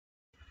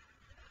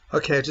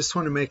Okay, I just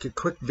want to make a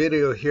quick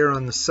video here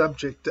on the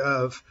subject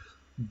of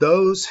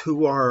those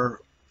who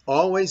are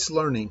always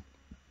learning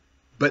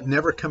but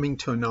never coming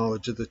to a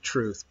knowledge of the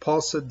truth.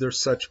 Paul said there's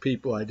such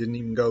people. I didn't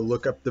even go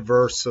look up the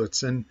verse, so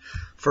it's in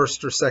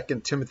 1st or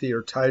 2nd Timothy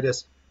or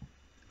Titus.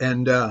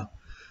 And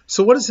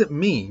so what does it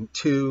mean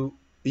to,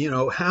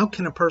 how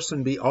can a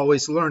person be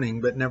always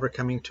learning but never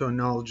coming to a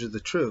knowledge of the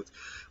truth?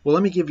 Well,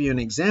 let me give you an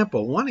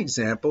example. One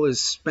example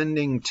is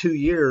spending 2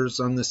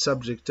 years on the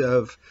subject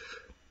of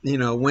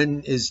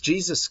when is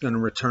Jesus going to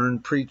return,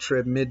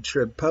 pre-trib,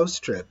 mid-trib,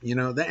 post-trib?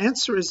 The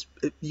answer is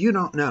you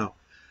don't know.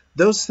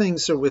 Those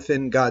things are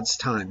within God's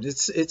time.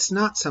 It's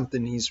not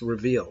something he's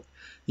revealed.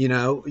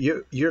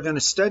 You're going to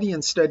study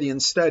and study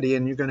and study,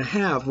 and you're going to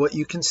have what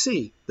you can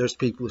see. There's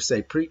people who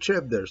say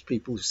pre-trib. There's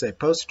people who say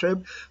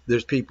post-trib.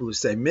 There's people who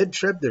say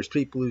mid-trib. There's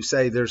people who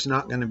say there's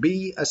not going to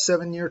be a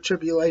 7-year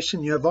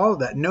tribulation. You have all of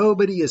that.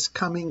 Nobody is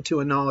coming to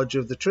a knowledge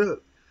of the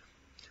truth.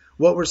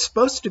 What we're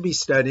supposed to be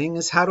studying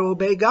is how to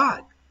obey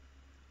God.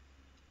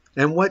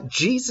 And what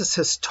Jesus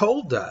has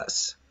told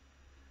us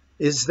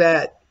is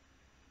that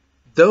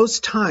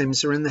those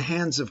times are in the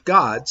hands of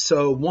God.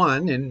 So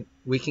one, and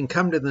we can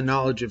come to the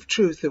knowledge of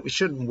truth, that we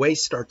shouldn't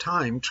waste our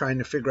time trying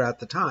to figure out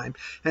the time.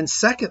 And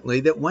secondly,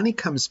 that when he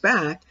comes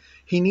back,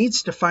 he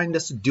needs to find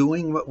us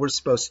doing what we're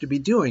supposed to be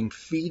doing,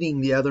 feeding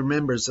the other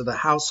members of the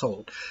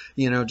household,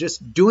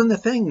 just doing the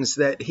things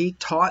that he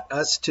taught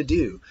us to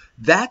do.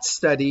 That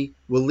study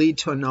will lead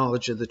to a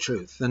knowledge of the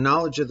truth. The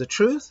knowledge of the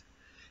truth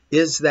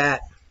is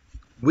that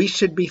we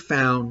should be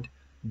found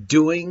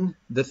doing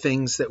the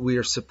things that we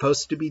are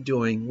supposed to be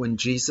doing when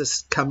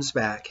Jesus comes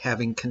back,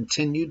 having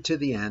continued to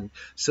the end,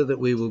 so that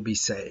we will be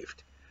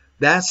saved.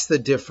 That's the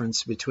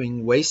difference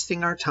between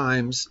wasting our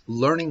times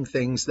learning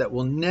things that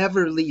will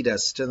never lead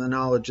us to the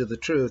knowledge of the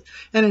truth,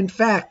 and in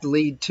fact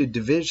lead to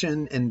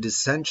division and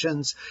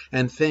dissensions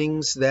and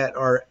things that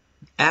are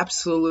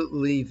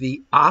absolutely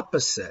the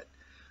opposite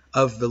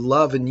of the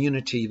love and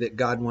unity that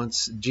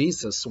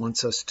Jesus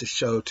wants us to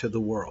show to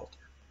the world.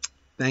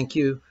 Thank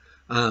you.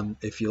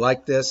 If you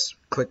like this,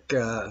 click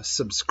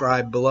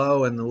subscribe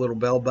below and the little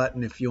bell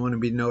button if you want to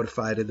be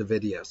notified of the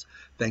videos.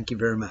 Thank you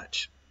very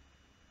much.